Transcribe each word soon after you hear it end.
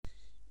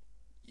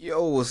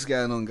Yo, what's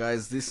going on,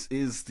 guys? This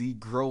is the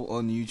Grow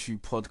on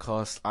YouTube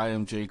podcast. I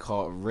am Jay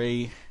Carter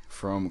Ray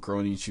from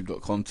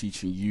growonyoutube.com,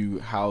 teaching you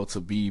how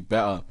to be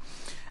better.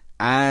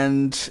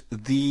 And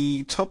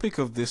the topic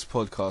of this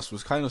podcast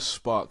was kind of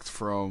sparked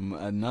from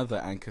another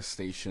anchor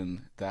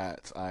station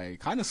that I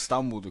kind of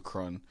stumbled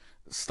upon.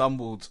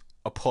 Stumbled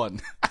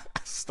upon.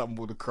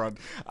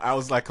 I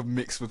was like a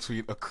mix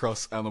between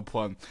across and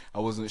upon. I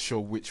wasn't sure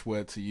which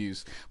word to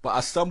use, but I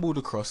stumbled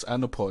across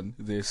and upon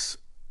this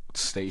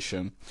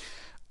station.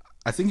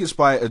 I think it's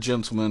by a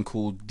gentleman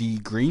called D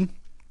Green,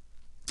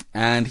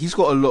 and he's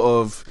got a lot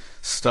of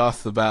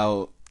stuff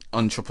about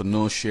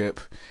entrepreneurship,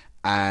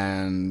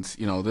 and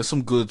there's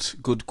some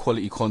good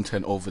quality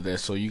content over there,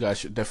 so you guys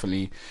should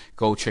definitely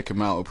go check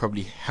him out. It'll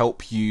probably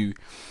help you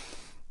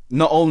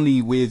not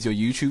only with your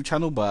YouTube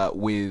channel, but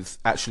with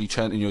actually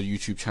turning your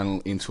YouTube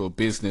channel into a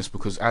business,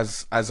 because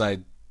as I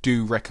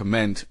do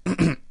recommend,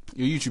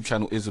 your YouTube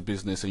channel is a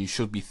business and you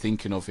should be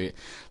thinking of it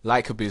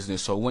like a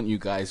business. So I want you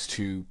guys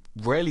to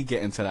really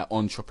get into that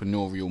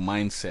entrepreneurial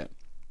mindset.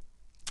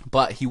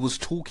 But he was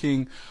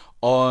talking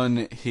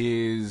on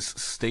his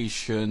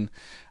station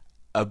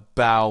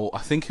about, I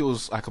think it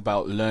was like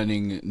about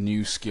learning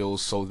new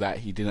skills so that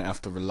he didn't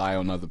have to rely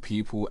on other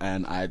people.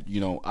 And I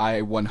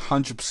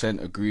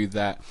 100% agree with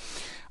that.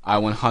 I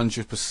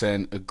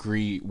 100%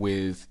 agree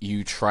with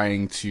you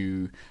trying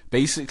to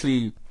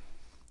basically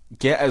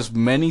get as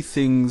many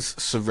things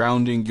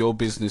surrounding your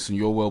business and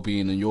your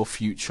well-being and your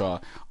future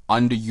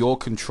under your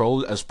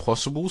control as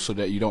possible, so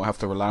that you don't have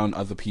to rely on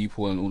other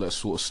people and all that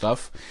sort of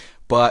stuff.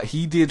 But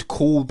he did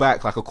call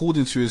back, like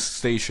according to his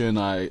station,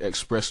 I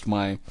expressed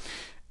my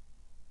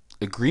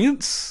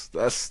agreements.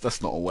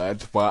 That's not a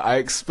word, but I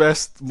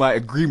expressed my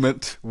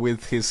agreement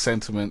with his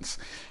sentiments,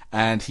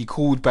 and he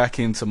called back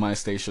into my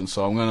station.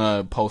 So I'm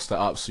gonna post that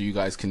up so you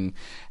guys can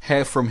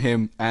hear from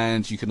him,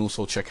 and you can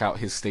also check out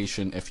his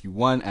station if you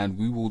want. And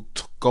we will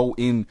go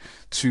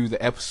into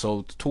the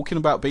episode talking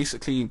about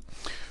basically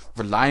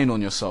relying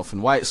on yourself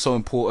and why it's so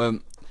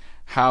important,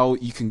 how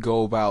you can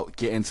go about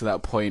getting to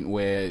that point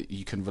where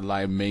you can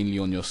rely mainly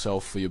on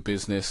yourself for your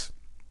business,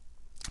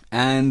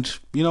 and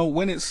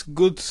when it's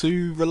good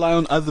to rely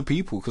on other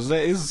people, because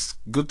there is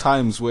good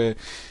times where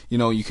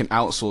you can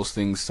outsource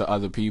things to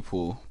other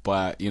people,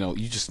 but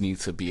you just need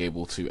to be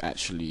able to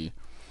actually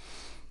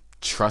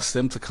trust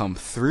them to come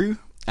through,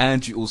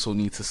 and you also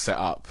need to set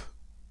up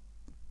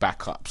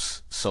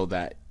backups so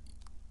that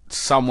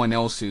someone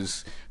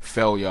else's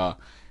failure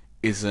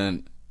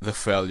isn't the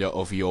failure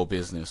of your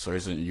business, or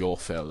isn't your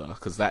failure,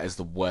 because that is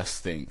the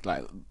worst thing.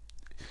 Like,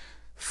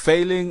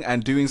 failing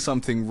and doing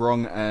something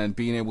wrong and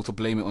being able to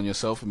blame it on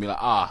yourself and be like,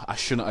 I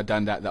shouldn't have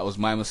done that, that was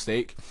my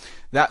mistake.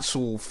 That's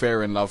all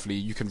fair and lovely.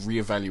 You can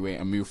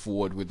reevaluate and move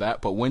forward with that.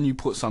 But when you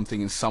put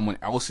something in someone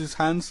else's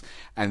hands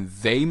and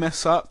they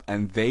mess up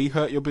and they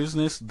hurt your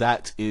business,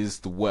 that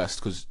is the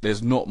worst, because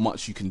there's not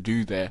much you can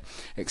do there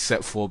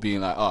except for being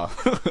like,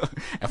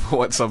 if I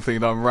want something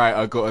done right,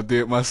 I gotta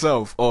do it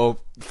myself, or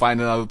find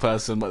another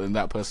person, but then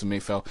that person may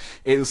fail.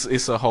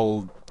 It's a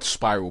whole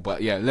spiral.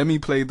 But yeah, let me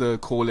play the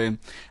call in,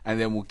 and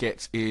then we'll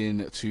get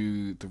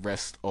into the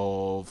rest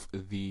of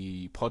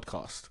the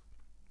podcast.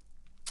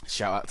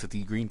 Shout out to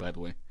D Green, by the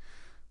way.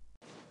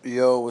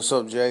 Yo, what's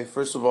up, Jay?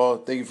 First of all,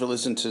 thank you for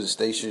listening to the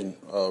station.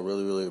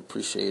 Really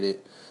appreciate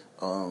it.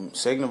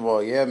 Second of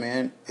all, yeah,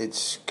 man,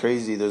 it's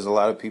crazy. There's a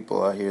lot of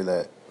people out here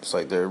that it's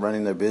like they're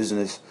running their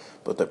business,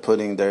 but they're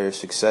putting their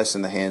success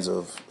in the hands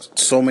of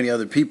so many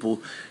other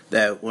people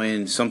that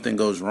when something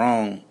goes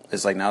wrong,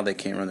 it's like now they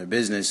can't run their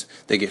business.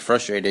 They get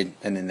frustrated,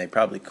 and then they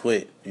probably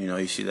quit.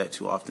 You see that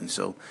too often.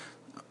 So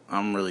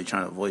I'm really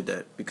trying to avoid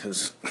that,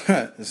 because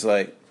it's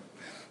like,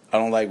 I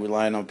don't like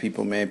relying on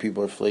people, man.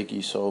 People are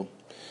flaky. So,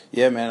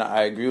 yeah, man,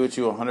 I agree with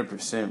you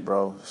 100%,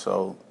 bro.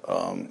 So,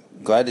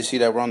 glad to see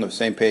that we're on the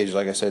same page.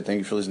 Like I said, thank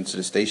you for listening to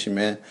the station,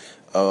 man.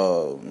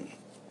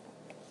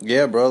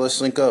 Yeah, bro, let's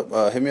link up.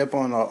 Hit me up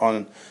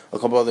on a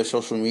couple other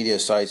social media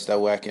sites. That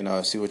way I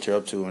can see what you're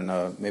up to,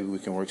 and maybe we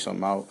can work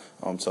something out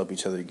to help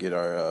each other get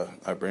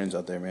our brands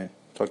out there, man.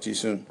 Talk to you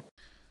soon.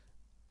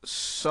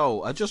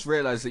 So, I just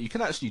realized that you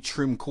can actually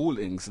trim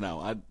callings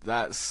now.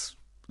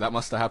 That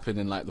must have happened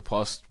in like the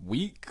past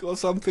week or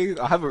something.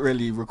 I haven't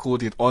really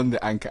recorded on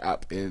the Anchor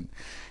app in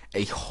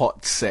a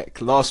hot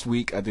sec. Last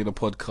week I did a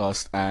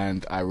podcast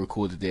and I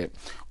recorded it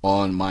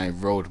on my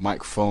Rode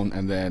microphone,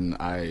 and then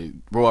I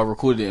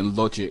recorded it in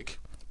Logic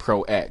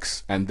Pro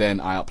X, and then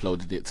I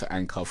uploaded it to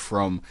Anchor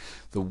from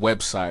the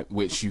website,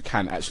 which you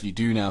can actually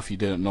do now if you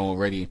didn't know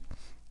already.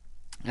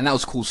 And that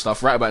was cool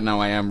stuff. Right about now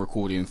I am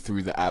recording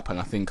through the app, and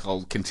I think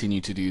I'll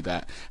continue to do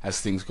that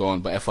as things go on.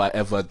 But if I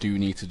ever do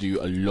need to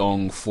do a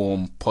long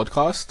form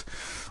podcast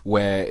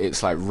where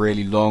it's like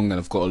really long and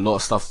I've got a lot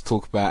of stuff to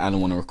talk about and I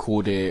want to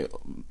record it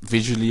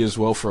visually as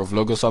well for a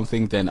vlog or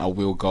something, then I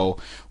will go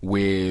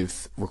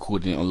with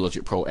recording it on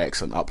Logic Pro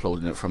X and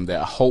uploading it from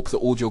there. I hope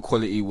the audio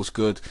quality was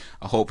good.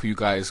 I hope you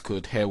guys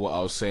could hear what I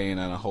was saying,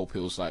 and I hope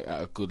it was like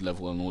at a good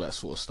level and all that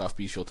sort of stuff.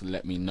 Be sure to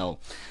let me know.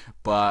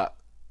 But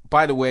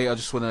By the way, I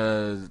just want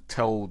to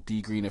tell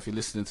D Green, if you're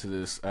listening to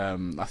this,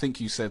 I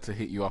think you said to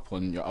hit you up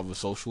on your other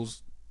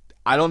socials.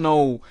 I don't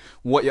know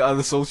what your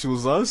other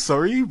socials are,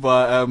 sorry,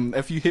 but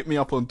if you hit me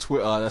up on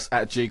Twitter, that's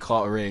at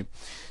jcartera,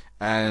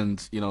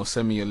 and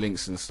send me your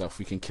links and stuff,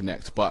 we can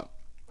connect. But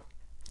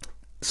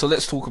so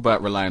let's talk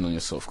about relying on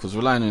yourself, because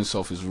relying on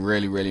yourself is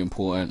really, really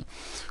important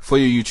for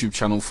your YouTube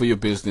channel, for your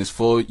business,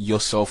 for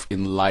yourself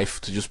in life,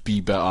 to just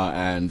be better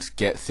and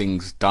get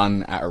things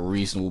done at a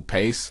reasonable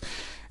pace.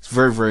 It's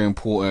very, very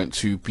important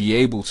to be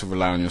able to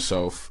rely on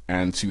yourself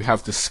and to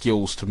have the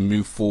skills to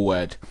move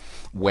forward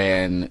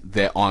when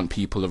there aren't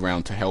people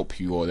around to help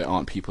you, or there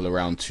aren't people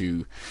around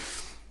to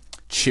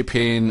chip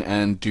in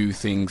and do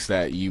things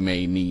that you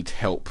may need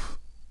help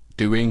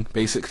doing,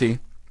 basically.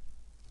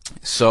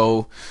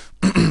 So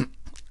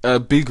a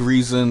big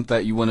reason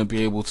that you want to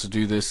be able to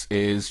do this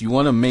is you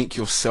want to make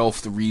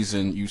yourself the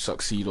reason you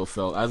succeed or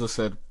fail. As I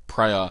said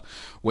prior,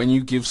 when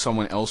you give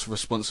someone else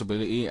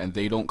responsibility and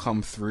they don't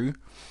come through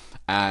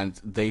and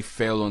they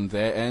fail on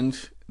their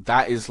end,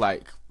 that is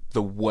like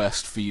the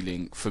worst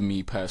feeling for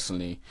me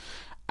personally.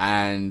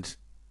 And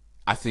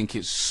I think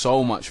it's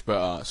so much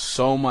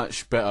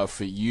better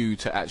for you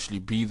to actually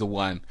be the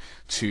one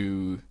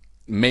to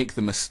make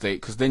the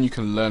mistake, because then you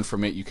can learn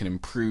from it, you can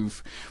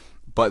improve.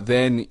 But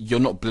then you're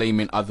not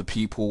blaming other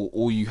people.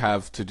 All you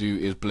have to do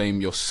is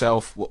blame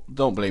yourself. Well,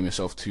 don't blame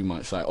yourself too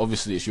much. Like,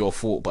 obviously it's your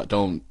fault, but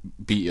don't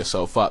beat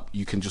yourself up.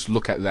 You can just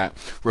look at that,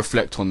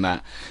 reflect on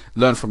that,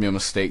 learn from your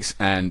mistakes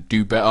and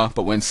do better.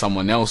 But when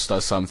someone else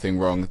does something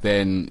wrong,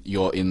 then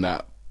you're in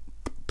that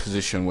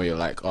position where you're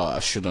like, oh, I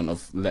shouldn't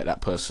have let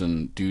that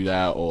person do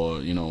that, or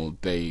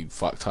they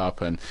fucked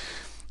up. And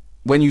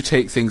when you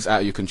take things out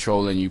of your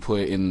control and you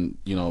put it in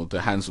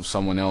the hands of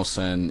someone else,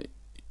 and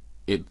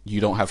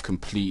you don't have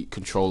complete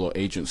control or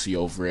agency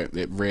over it,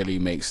 it really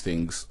makes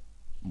things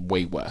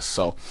way worse.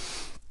 So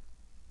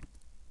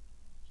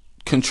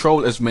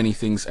control as many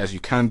things as you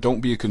can.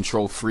 Don't be a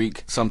control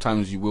freak.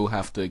 Sometimes you will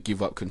have to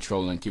give up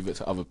control and give it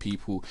to other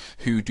people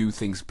who do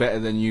things better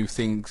than you,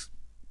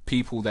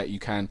 people that you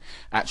can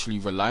actually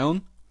rely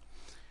on.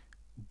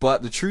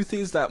 But the truth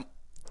is that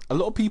a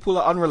lot of people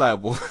are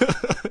unreliable.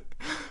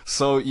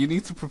 So you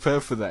need to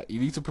prepare for that.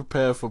 You need to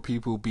prepare for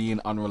people being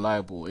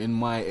unreliable. In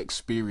my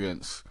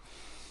experience,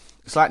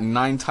 it's like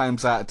 9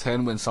 times out of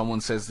 10 when someone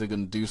says they're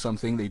going to do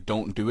something, they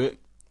don't do it.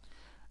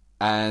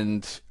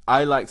 And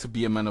I like to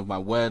be a man of my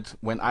word.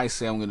 When I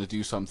say I'm going to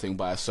do something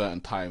by a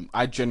certain time,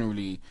 I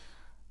generally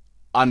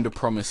under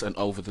promise and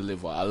over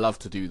deliver. I love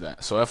to do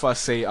that. So if I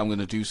say I'm going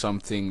to do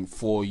something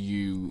for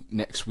you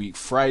next week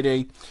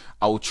Friday,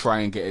 I will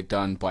try and get it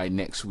done by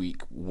next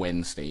week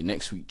Wednesday,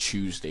 next week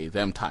Tuesday,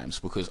 them times,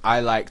 because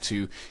I like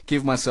to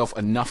give myself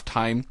enough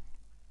time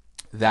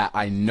that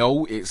I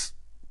know it's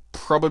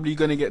probably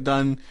going to get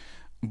done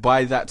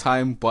by that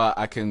time, but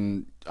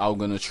I'm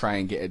going to try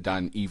and get it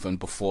done even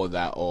before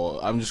that, or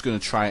I'm just going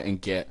to try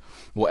and get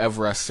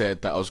whatever I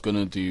said that I was going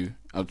to do,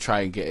 I'll try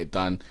and get it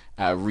done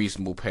at a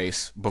reasonable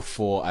pace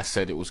before I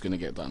said it was going to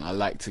get done. I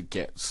like to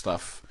get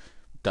stuff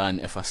done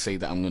if I say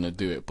that I'm going to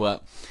do it,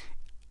 but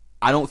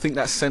I don't think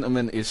that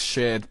sentiment is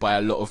shared by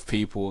a lot of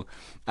people.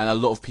 And a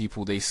lot of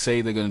people, they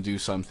say they're going to do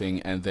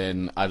something and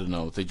then, I don't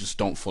know, they just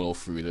don't follow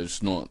through. They're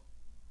just not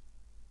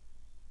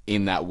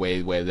in that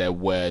way where their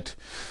word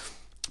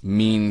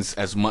means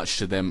as much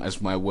to them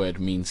as my word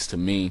means to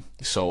me.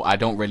 So I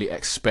don't really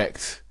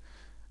expect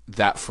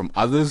that from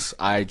others.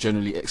 I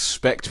generally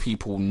expect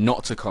people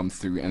not to come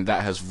through, and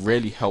that has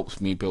really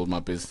helped me build my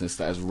business.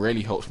 That has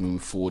really helped me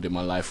move forward in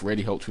my life,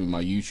 really helped me with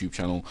my YouTube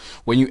channel.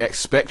 When you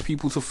expect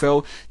people to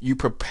fail, you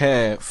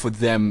prepare for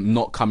them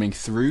not coming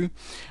through,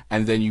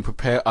 and then you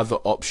prepare other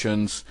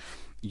options.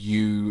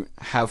 You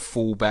have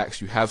fallbacks,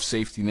 you have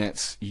safety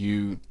nets,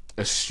 you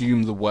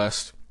assume the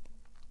worst,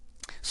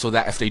 so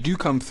that if they do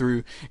come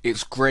through,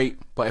 it's great,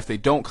 but if they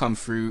don't come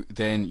through,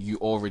 then you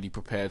already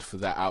prepared for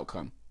that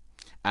outcome.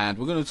 And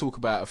we're going to talk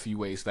about a few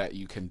ways that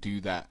you can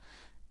do that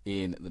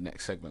in the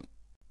next segment.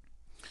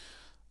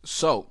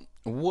 So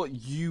what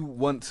you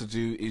want to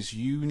do is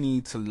you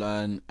need to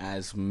learn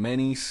as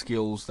many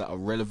skills that are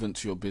relevant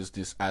to your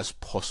business as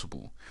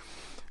possible.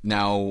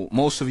 Now,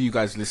 most of you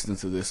guys listening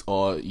to this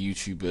are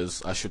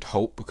YouTubers, I should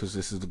hope, because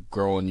this is the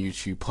Grow on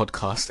YouTube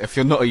podcast. If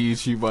you're not a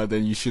YouTuber,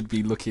 then you should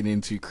be looking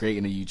into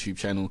creating a YouTube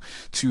channel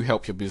to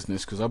help your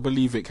business, because I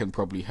believe it can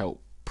probably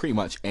help pretty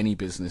much any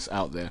business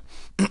out there.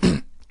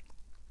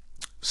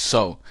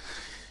 So,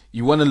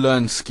 you want to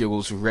learn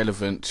skills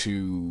relevant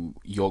to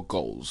your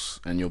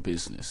goals and your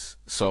business.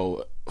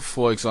 So,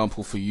 for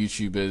example, for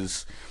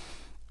YouTubers,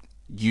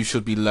 you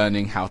should be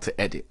learning how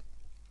to edit.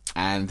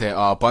 And there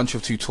are a bunch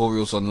of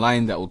tutorials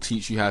online that will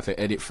teach you how to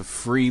edit for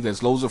free.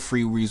 There's loads of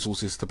free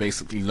resources to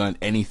basically learn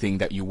anything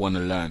that you want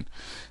to learn,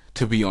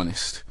 to be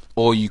honest.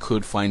 or you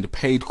could find a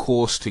paid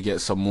course to get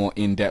some more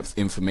in-depth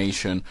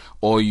information,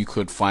 or you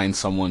could find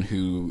someone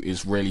who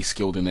is really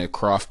skilled in their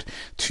craft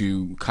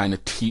to kind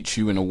of teach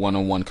you in a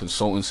one-on-one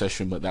consulting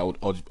session, but that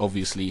would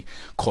obviously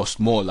cost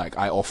more. Like,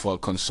 I offer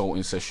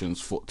consulting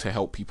sessions to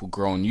help people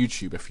grow on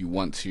YouTube. If you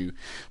want to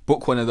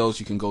book one of those,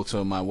 you can go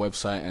to my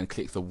website and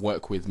click the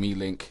Work With Me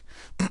link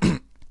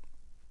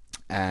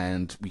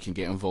and we can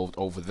get involved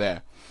over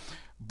there.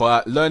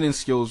 But learning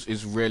skills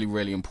is really,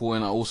 really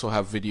important. I also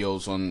have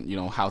videos on,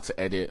 how to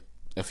edit,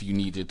 if you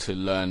needed to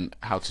learn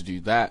how to do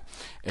that.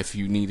 If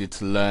you needed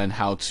to learn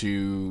how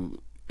to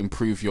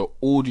improve your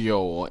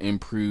audio or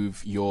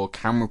improve your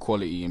camera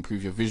quality,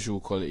 improve your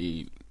visual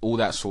quality, all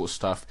that sort of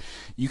stuff,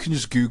 you can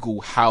just Google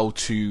how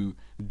to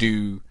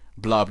do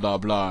blah, blah,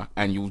 blah,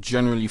 and you'll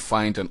generally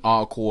find an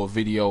article, a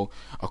video,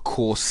 a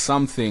course,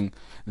 something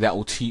that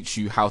will teach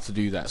you how to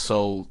do that.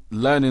 So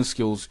learning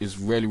skills is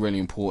really, really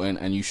important,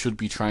 and you should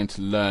be trying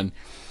to learn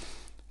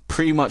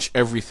pretty much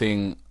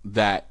everything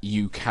that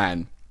you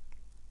can.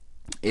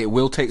 It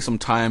will take some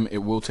time, it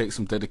will take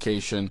some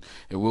dedication,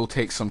 it will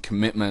take some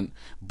commitment,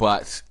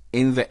 but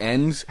in the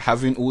end,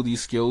 having all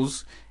these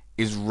skills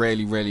is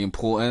really, really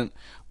important,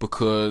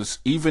 because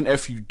even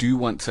if you do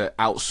want to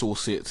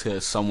outsource it to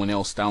someone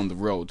else down the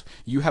road,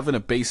 you having a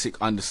basic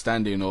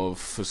understanding of,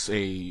 for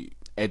say,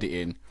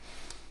 editing,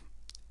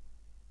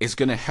 is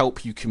going to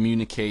help you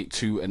communicate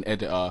to an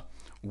editor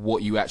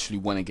what you actually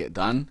want to get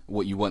done,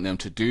 what you want them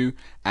to do,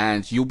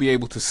 and you'll be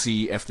able to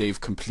see if they've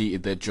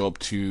completed their job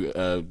to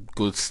a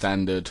good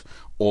standard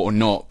or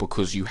not,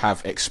 because you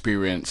have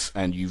experience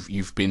and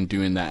you've been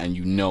doing that and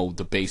you know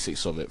the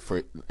basics of it.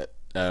 For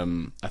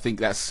I think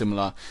that's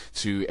similar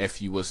to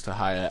if you was to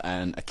hire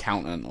an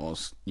accountant or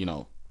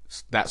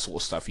that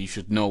sort of stuff. You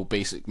should know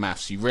basic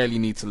maths. You really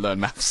need to learn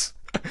maths.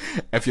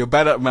 If you're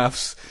bad at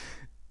maths,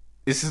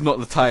 this is not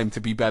the time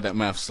to be bad at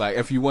maths. Like,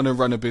 if you want to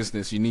run a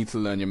business, you need to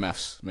learn your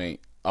maths,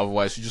 mate.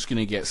 Otherwise, you're just going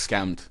to get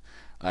scammed.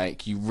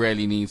 Like, you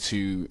really need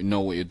to know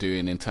what you're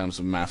doing in terms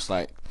of maths.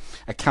 Like,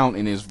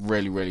 accounting is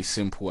really, really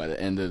simple. At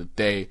the end of the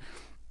day,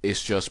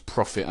 it's just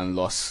profit and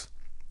loss.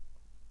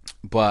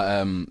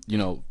 But,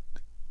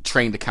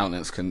 trained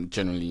accountants can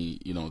generally,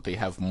 they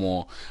have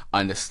more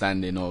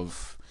understanding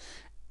of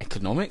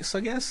economics, I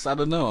guess. I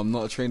don't know. I'm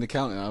not a trained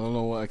accountant. I don't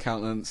know what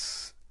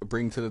accountants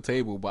bring to the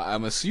table, but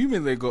I'm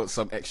assuming they got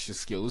some extra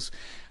skills.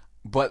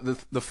 But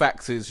the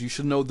fact is, you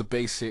should know the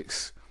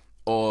basics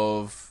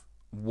of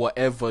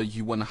whatever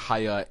you want to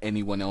hire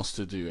anyone else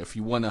to do. If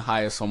you want to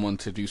hire someone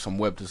to do some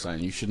web design,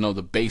 you should know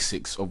the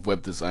basics of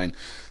web design,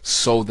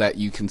 so that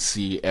you can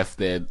see if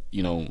they're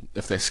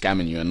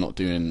scamming you and not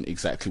doing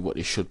exactly what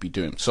they should be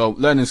doing. So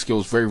learning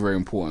skills, very, very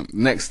important.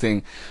 Next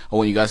thing I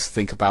want you guys to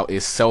think about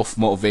is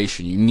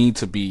self-motivation. You need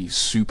to be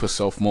super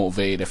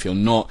self-motivated. If you're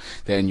not,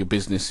 then your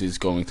business is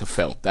going to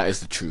fail. That is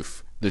the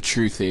truth. The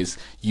truth is,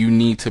 you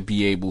need to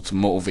be able to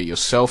motivate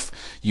yourself.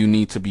 You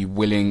need to be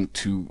willing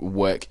to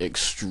work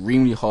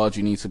extremely hard.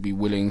 You need to be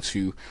willing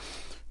to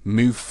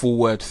move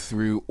forward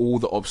through all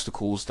the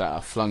obstacles that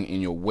are flung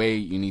in your way.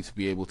 You need to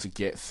be able to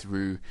get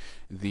through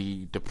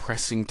the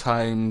depressing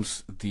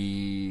times,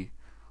 the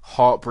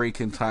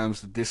heartbreaking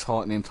times, the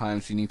disheartening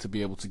times. You need to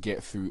be able to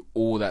get through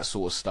all that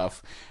sort of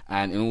stuff.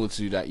 And in order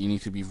to do that, you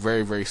need to be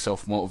very, very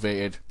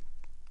self-motivated.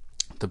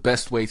 The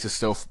best way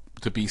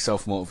to be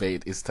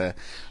self-motivated is to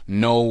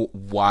know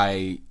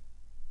why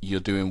you're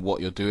doing what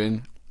you're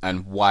doing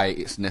and why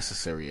it's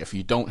necessary. If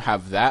you don't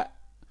have that,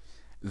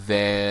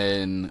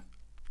 then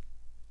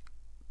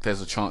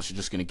there's a chance you're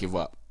just going to give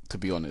up, to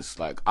be honest.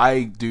 Like,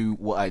 I do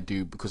what I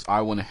do because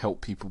I want to help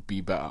people be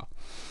better.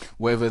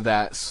 Whether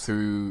that's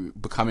through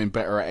becoming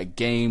better at a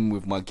game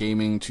with my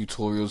gaming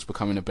tutorials,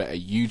 becoming a better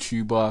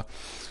YouTuber,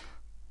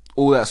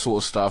 all that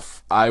sort of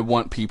stuff. I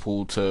want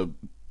people to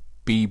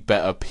be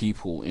better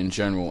people in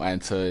general,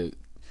 and to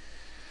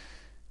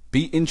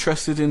be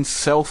interested in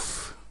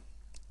self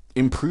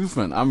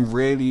improvement. I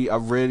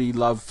really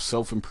love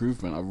self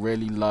improvement. I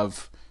really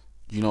love,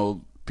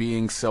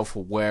 being self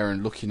aware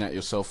and looking at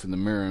yourself in the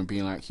mirror and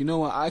being like, you know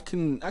what, I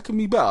can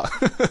be better.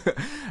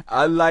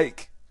 I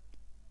like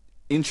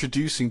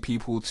introducing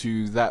people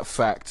to that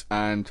fact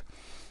and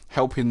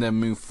helping them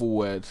move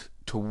forward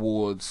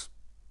towards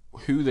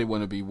who they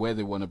want to be, where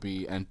they want to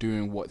be, and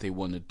doing what they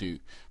want to do.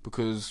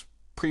 Because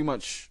pretty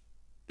much,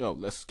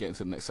 let's get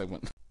into the next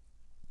segment.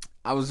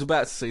 I was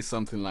about to say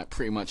something like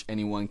pretty much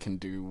anyone can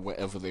do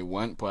whatever they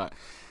want, but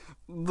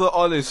the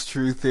honest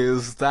truth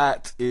is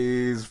that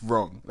is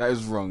wrong. That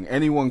is wrong.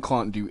 Anyone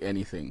can't do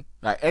anything.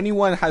 Like,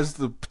 anyone has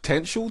the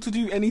potential to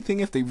do anything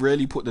if they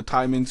really put the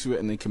time into it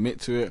and they commit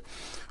to it,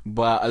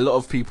 but a lot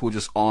of people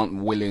just aren't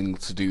willing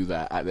to do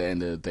that at the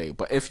end of the day.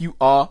 But if you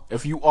are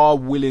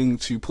willing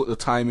to put the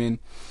time in,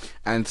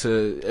 and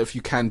if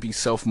you can be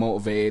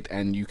self-motivated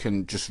and you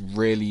can just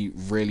really,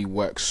 really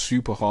work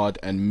super hard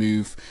and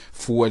move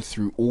forward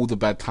through all the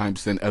bad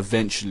times, then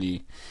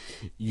eventually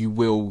you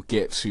will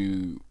get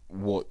to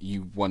what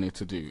you wanted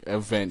to do,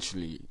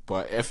 eventually.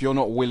 But if you're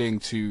not willing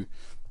to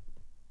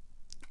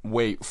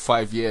wait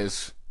 5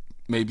 years,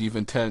 maybe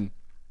even 10,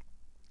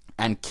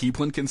 and keep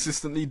on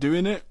consistently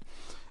doing it,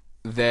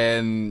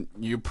 then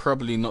you're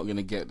probably not going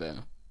to get there.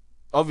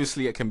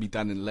 Obviously, it can be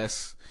done in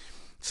less.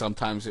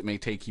 Sometimes it may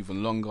take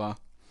even longer.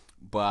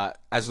 But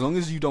as long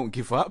as you don't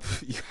give up,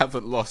 you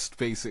haven't lost,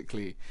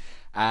 basically.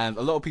 And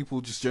a lot of people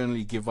just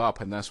generally give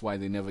up, and that's why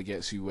they never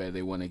get to where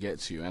they want to get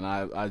to. And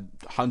I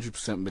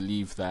 100%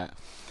 believe that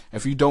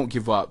if you don't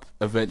give up,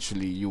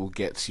 eventually you will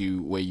get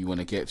to where you want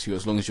to get to,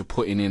 as long as you're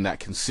putting in that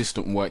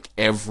consistent work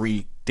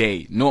every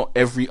day. Not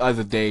every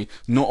other day,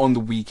 not on the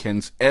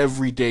weekends.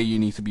 Every day you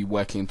need to be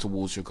working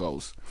towards your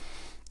goals.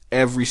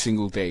 Every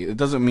single day. It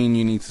doesn't mean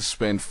you need to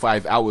spend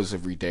 5 hours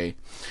every day,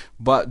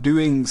 but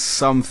doing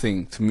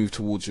something to move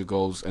towards your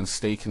goals and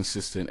stay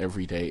consistent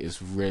every day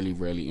is really,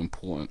 really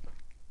important.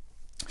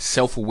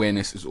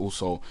 Self-awareness is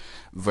also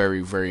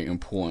very, very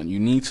important. You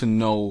need to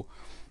know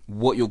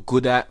what you're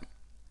good at,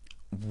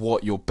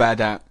 what you're bad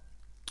at,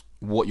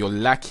 what you're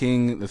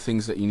lacking, the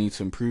things that you need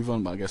to improve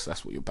on, but I guess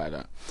that's what you're bad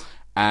at,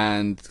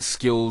 and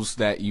skills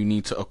that you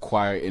need to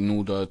acquire in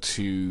order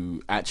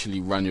to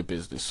actually run your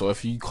business. So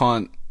if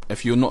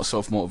you're not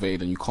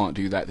self-motivated and you can't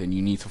do that, then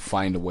you need to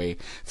find a way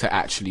to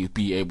actually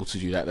be able to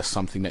do that. That's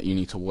something that you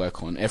need to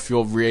work on. If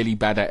you're really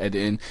bad at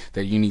editing,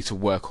 then you need to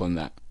work on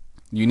that.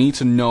 You need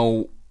to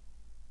know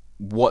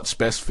what's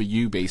best for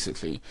you,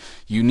 basically.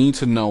 You need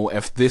to know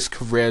if this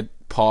career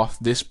path,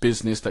 this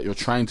business that you're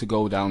trying to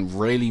go down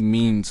really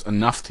means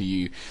enough to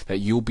you that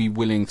you'll be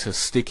willing to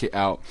stick it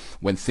out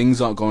when things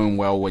aren't going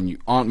well, when you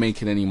aren't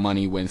making any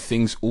money, when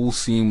things all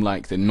seem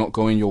like they're not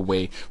going your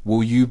way.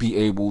 Will you be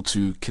able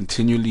to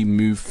continually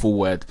move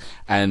forward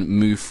and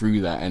move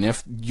through that? And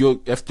if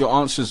your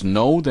answer is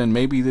no, then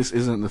maybe this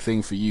isn't the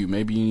thing for you.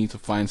 Maybe you need to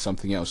find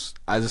something else.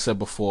 As I said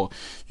before,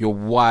 your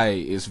why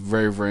is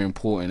very, very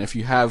important. If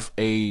you have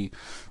a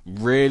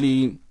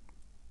really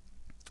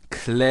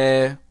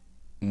clear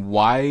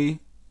why,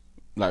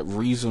 like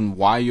reason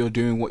why you're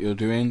doing what you're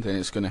doing, then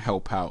it's going to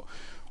help out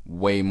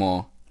way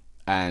more.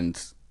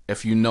 And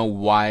if you know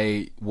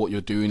why what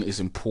you're doing is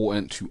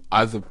important to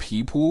other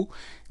people,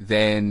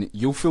 then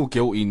you'll feel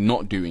guilty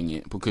not doing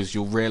it, because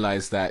you'll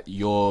realize that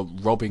you're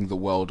robbing the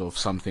world of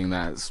something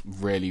that's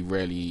really,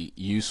 really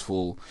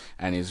useful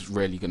and is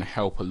really going to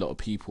help a lot of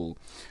people.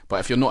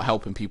 But if you're not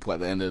helping people at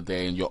the end of the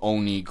day and your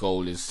only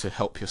goal is to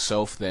help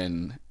yourself,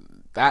 then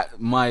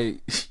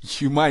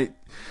you might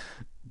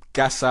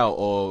gas out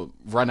or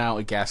run out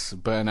of gas,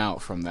 burn out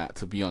from that,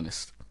 to be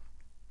honest.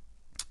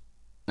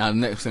 Now, the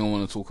next thing I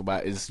want to talk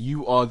about is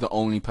you are the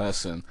only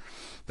person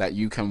that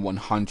you can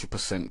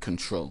 100%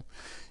 control.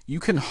 You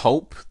can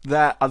hope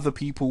that other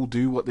people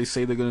do what they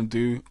say they're going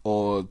to do,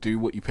 or do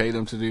what you pay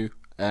them to do,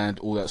 and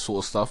all that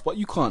sort of stuff, but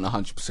you can't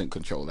 100%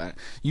 control that.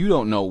 You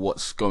don't know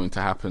what's going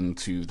to happen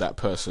to that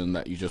person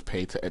that you just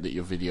paid to edit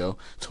your video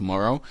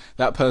tomorrow.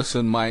 That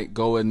person might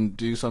go and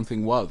do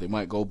something wild. They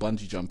might go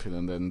bungee jumping,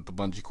 and then the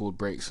bungee cord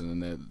breaks,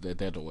 and then they're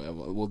dead or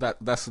whatever. Well,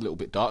 that's a little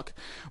bit dark,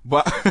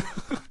 but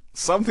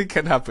something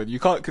can happen.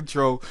 You can't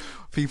control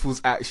people's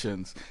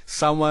actions.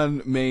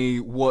 Someone may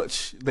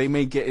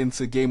get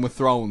into Game of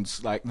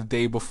Thrones like the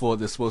day before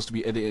they're supposed to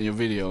be editing your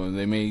video, and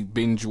they may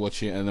binge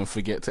watch it and then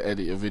forget to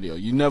edit your video.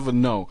 You never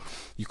know.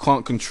 You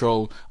can't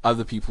control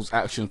other people's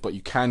actions, but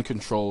you can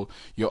control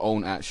your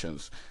own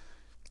actions.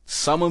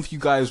 Some of you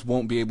guys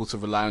won't be able to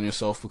rely on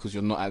yourself because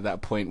you're not at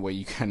that point where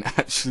you can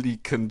actually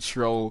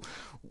control,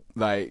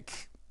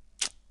 like,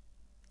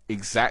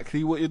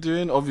 exactly what you're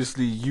doing.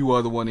 Obviously, you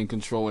are the one in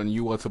control and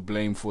you are to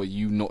blame for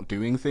you not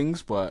doing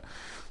things, but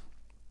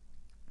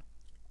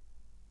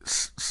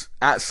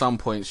at some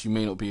points you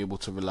may not be able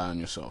to rely on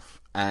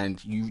yourself,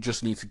 and you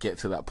just need to get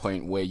to that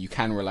point where you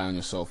can rely on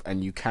yourself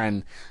and you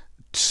can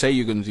say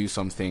you're going to do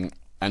something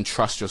and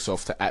trust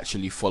yourself to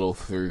actually follow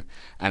through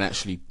and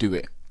actually do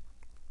it.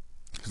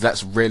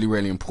 That's really,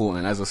 really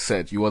important. As I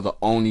said, you are the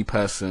only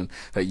person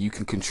that you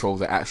can control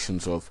the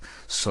actions of.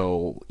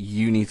 So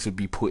you need to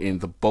be putting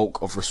the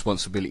bulk of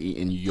responsibility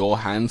in your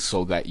hands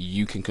so that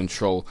you can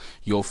control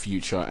your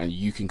future and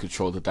you can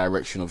control the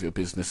direction of your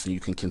business, and you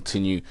can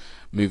continue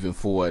moving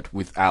forward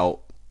without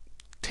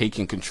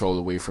taking control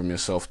away from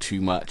yourself too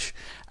much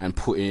and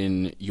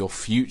putting your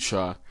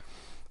future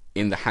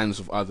in the hands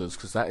of others,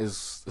 because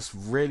it's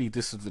really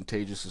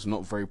disadvantageous. It's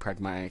not very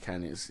pragmatic,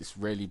 and it's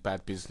really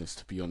bad business,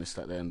 to be honest,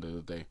 at the end of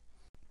the day.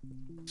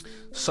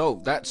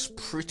 So that's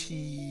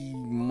pretty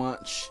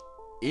much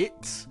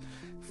it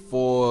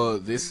for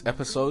this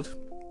episode.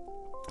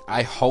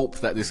 I hope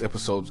that this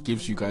episode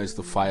gives you guys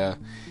the fire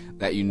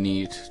that you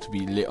need to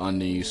be lit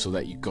under you, so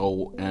that you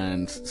go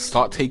and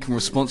start taking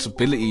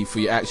responsibility for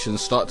your actions,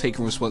 start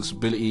taking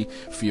responsibility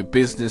for your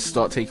business,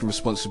 start taking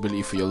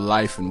responsibility for your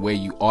life and where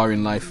you are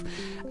in life,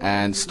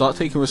 and start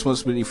taking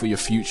responsibility for your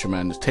future,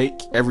 man.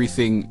 Take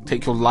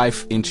your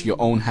life into your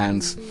own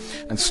hands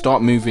and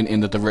start moving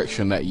in the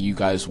direction that you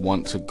guys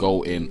want to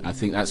go in. I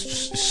think that's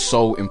just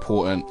so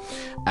important,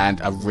 and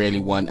I really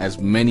want as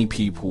many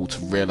people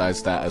to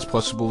realize that as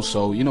possible.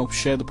 So,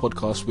 share the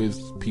podcast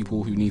with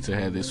people who need to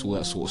hear this, all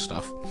that sort of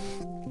stuff.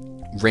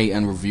 Rate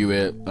and review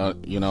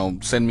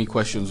it. Send me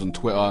questions on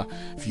Twitter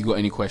if you got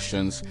any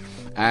questions,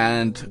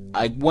 and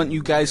I want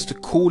you guys to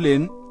call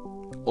in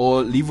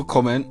or leave a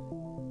comment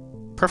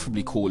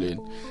preferably call in,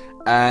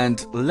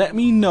 and let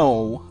me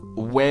know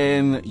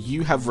when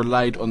you have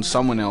relied on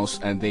someone else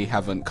and they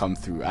haven't come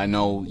through. I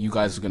know you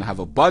guys are going to have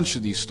a bunch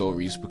of these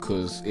stories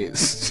because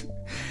it's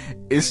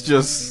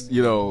just,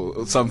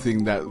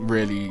 something that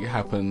really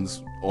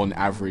happens on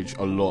average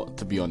a lot,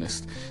 to be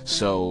honest.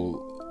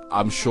 So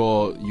I'm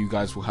sure you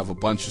guys will have a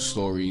bunch of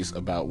stories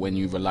about when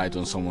you relied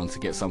on someone to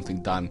get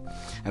something done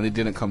and they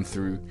didn't come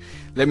through.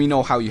 Let me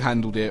know how you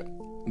handled it.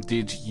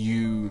 Did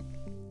you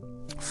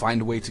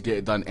find a way to get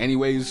it done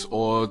anyways,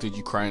 or did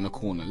you cry in a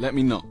corner? Let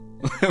me know.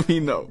 Let me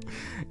know.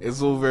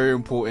 It's all very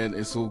important.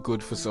 It's all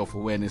good for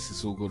self-awareness.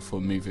 It's all good for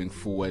moving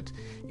forward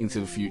into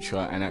the future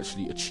and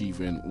actually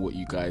achieving what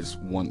you guys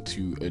want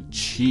to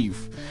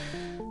achieve.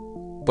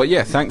 But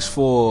yeah, thanks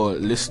for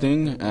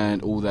listening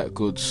and all that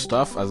good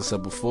stuff. As I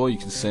said before, you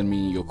can send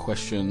me your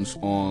questions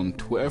on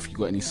Twitter. If you've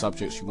got any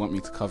subjects you want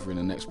me to cover in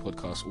the next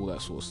podcast, all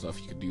that sort of stuff,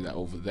 you can do that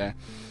over there.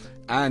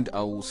 And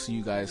I will see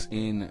you guys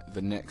in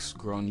the next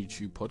Grow on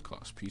YouTube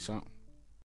podcast. Peace out.